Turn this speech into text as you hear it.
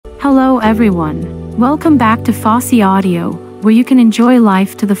Hello everyone. Welcome back to Fosi Audio, where you can enjoy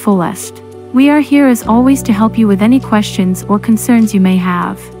life to the fullest. We are here as always to help you with any questions or concerns you may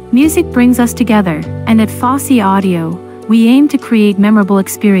have. Music brings us together, and at Fosi Audio, we aim to create memorable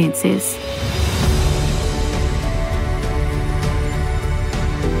experiences.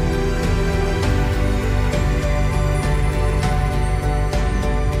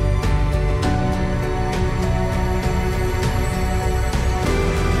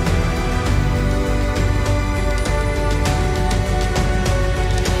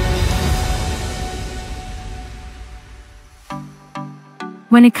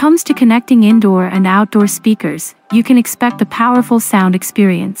 When it comes to connecting indoor and outdoor speakers, you can expect a powerful sound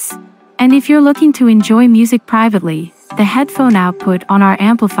experience. And if you're looking to enjoy music privately, the headphone output on our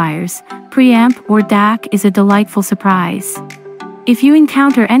amplifiers, preamp or DAC is a delightful surprise. If you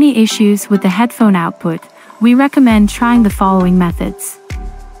encounter any issues with the headphone output, we recommend trying the following methods.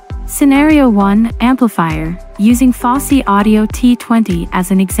 Scenario 1, Amplifier, using Fosi Audio Q4 as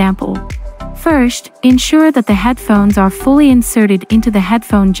an example. First, ensure that the headphones are fully inserted into the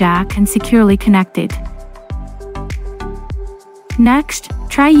headphone jack and securely connected. Next,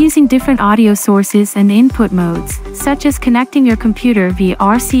 try using different audio sources and input modes, such as connecting your computer via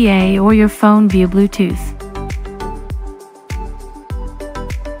RCA or your phone via Bluetooth.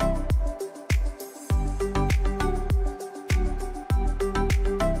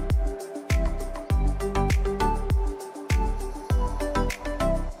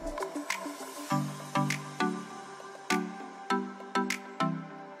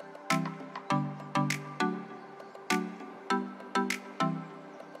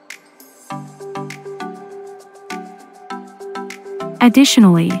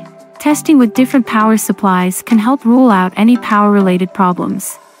 Additionally, testing with different power supplies can help rule out any power-related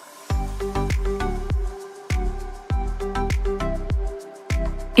problems.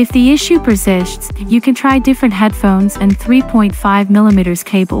 If the issue persists, you can try different headphones and 3.5mm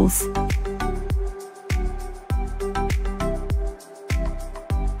cables.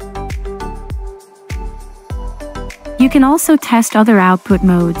 You can also test other output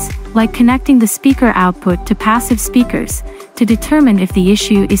modes, like connecting the speaker output to passive speakers, to determine if the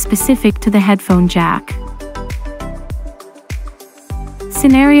issue is specific to the headphone jack.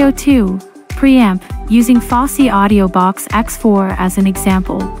 Scenario 2, Preamp, using Fosi Audio Q4 as an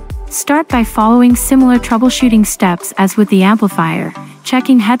example. Start by following similar troubleshooting steps as with the amplifier,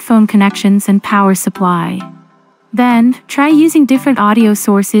 checking headphone connections and power supply. Then, try using different audio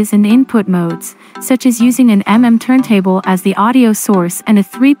sources and input modes, such as using an turntable as the audio source and a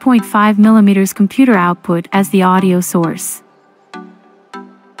 3.5mm computer output as the audio source.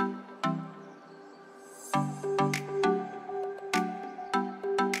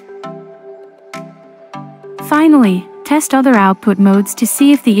 Finally, test other output modes to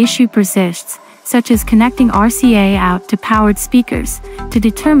see if the issue persists, such as connecting RCA out to powered speakers, to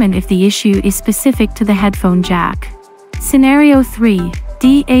determine if the issue is specific to the headphone jack. Scenario 3,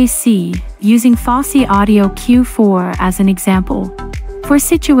 DAC, using Fosi Audio Q4 as an example. For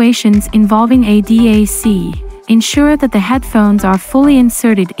situations involving a DAC, ensure that the headphones are fully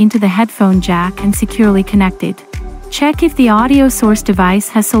inserted into the headphone jack and securely connected. Check if the audio source device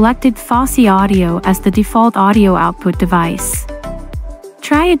has selected Fosi Audio as the default audio output device.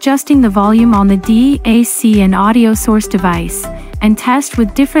 Try adjusting the volume on the DAC and audio source device, and test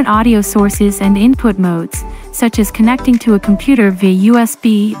with different audio sources and input modes, such as connecting to a computer via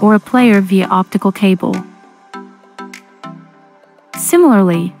USB or a player via optical cable.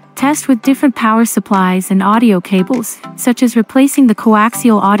 Similarly, test with different power supplies and audio cables, such as replacing the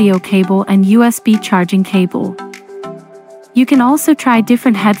coaxial audio cable and USB charging cable. You can also try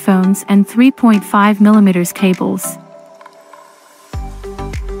different headphones and 3.5mm cables.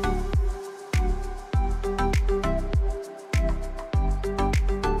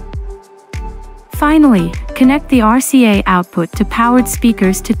 Finally, connect the RCA output to powered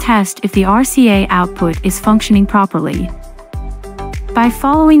speakers to test if the RCA output is functioning properly. By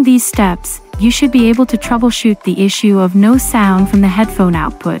following these steps, you should be able to troubleshoot the issue of no sound from the headphone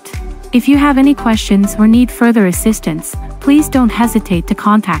output. If you have any questions or need further assistance, please don't hesitate to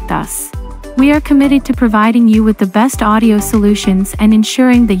contact us. We are committed to providing you with the best audio solutions and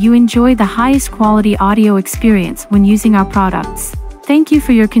ensuring that you enjoy the highest quality audio experience when using our products. Thank you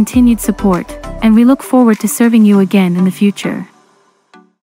for your continued support, and we look forward to serving you again in the future.